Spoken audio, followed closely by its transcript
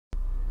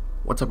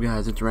What's up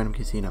guys, it's Random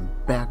KC and I'm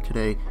back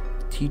today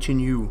teaching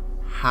you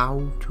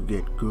how to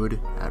get good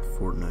at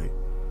Fortnite.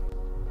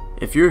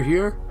 If you're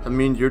here, that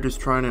means you're just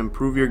trying to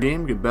improve your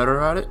game, get better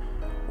at it,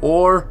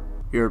 or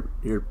you're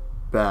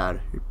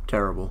bad, you're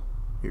terrible,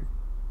 you're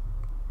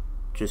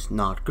just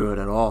not good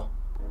at all.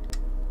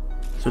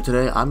 So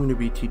today I'm going to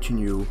be teaching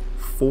you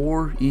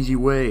 4 easy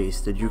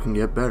ways that you can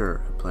get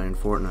better at playing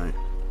Fortnite.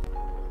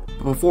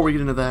 But before we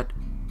get into that,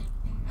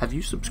 have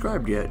you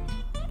subscribed yet?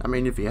 I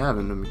mean, if you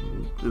haven't, I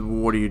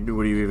mean, what are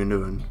you even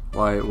doing?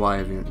 Why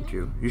haven't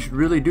you? You should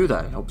really do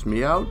that. It helps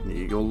me out.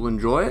 You'll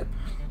enjoy it.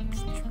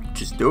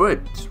 Just do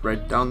it. It's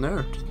right down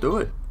there. Just do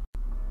it.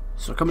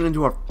 So coming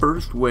into our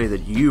first way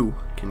that you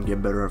can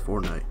get better at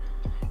Fortnite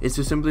is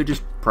to simply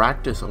just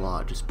practice a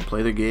lot. Just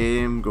play the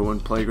game, go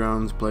in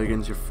playgrounds, play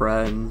against your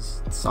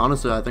friends. It's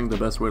honestly, I think, the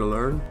best way to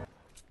learn.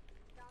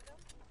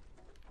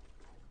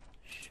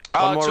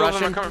 One more two Russian. of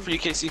them are coming for you,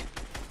 Casey.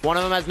 One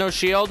of them has no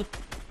shield.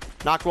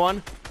 Knocked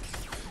one.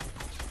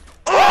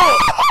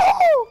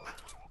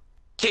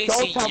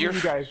 Casey,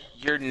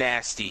 you're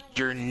nasty.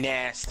 You're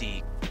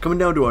nasty. Coming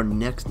down to our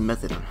next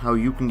method on how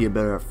you can get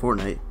better at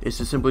Fortnite is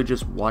to simply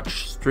just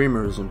watch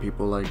streamers and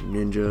people like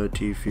Ninja,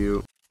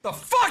 Tfue. The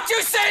fuck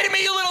you say to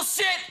me, you little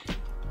shit!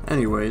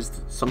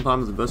 Anyways,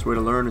 sometimes the best way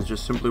to learn is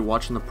just simply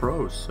watching the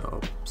pros,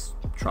 so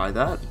try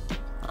that.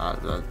 I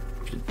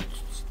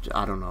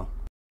don't know.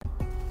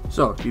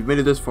 So, you've made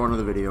it this far into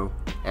the video,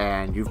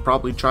 and you've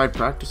probably tried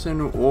practicing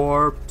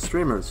or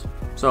streamers.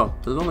 So,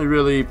 there's only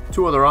really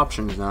 2 other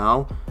options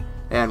now,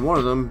 and one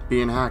of them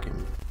being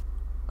hacking.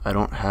 I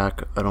don't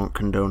hack, I don't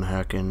condone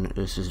hacking,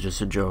 this is just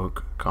a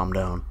joke, calm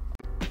down.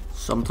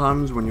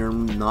 Sometimes when you're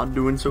not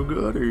doing so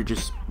good, or you're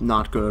just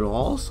not good at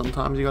all,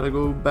 sometimes you gotta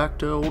go back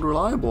to old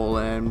reliable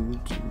and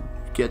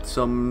get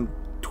some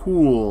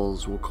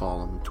tools, we'll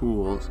call them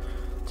tools,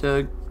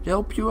 to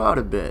help you out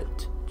a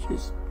bit.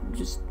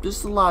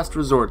 Just the last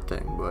resort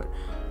thing, but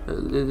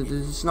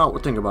it's not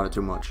what think about it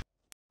too much.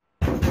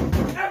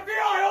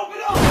 FBI, open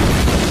up!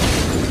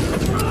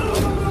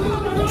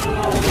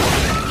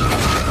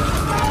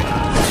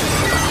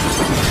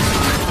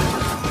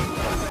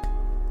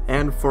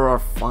 And for our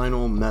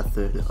final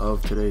method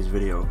of today's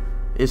video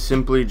is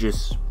simply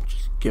just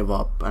give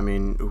up. I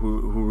mean,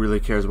 who really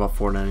cares about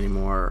Fortnite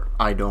anymore?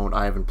 I don't.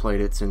 I haven't played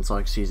it since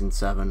like season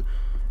 7.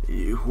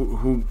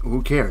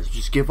 Who cares?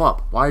 Just give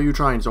up. Why are you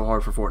trying so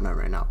hard for Fortnite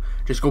right now?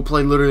 Just go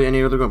play literally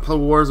any other game. Play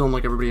Warzone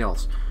like everybody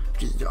else.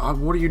 Just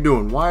what are you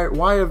doing?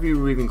 Why have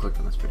you even clicked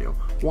on this video?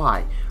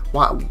 Why?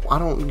 I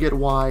don't get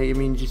why. I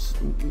mean, just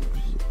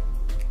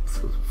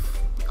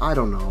I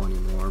don't know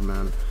anymore,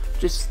 man.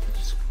 Just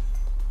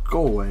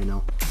go away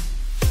now.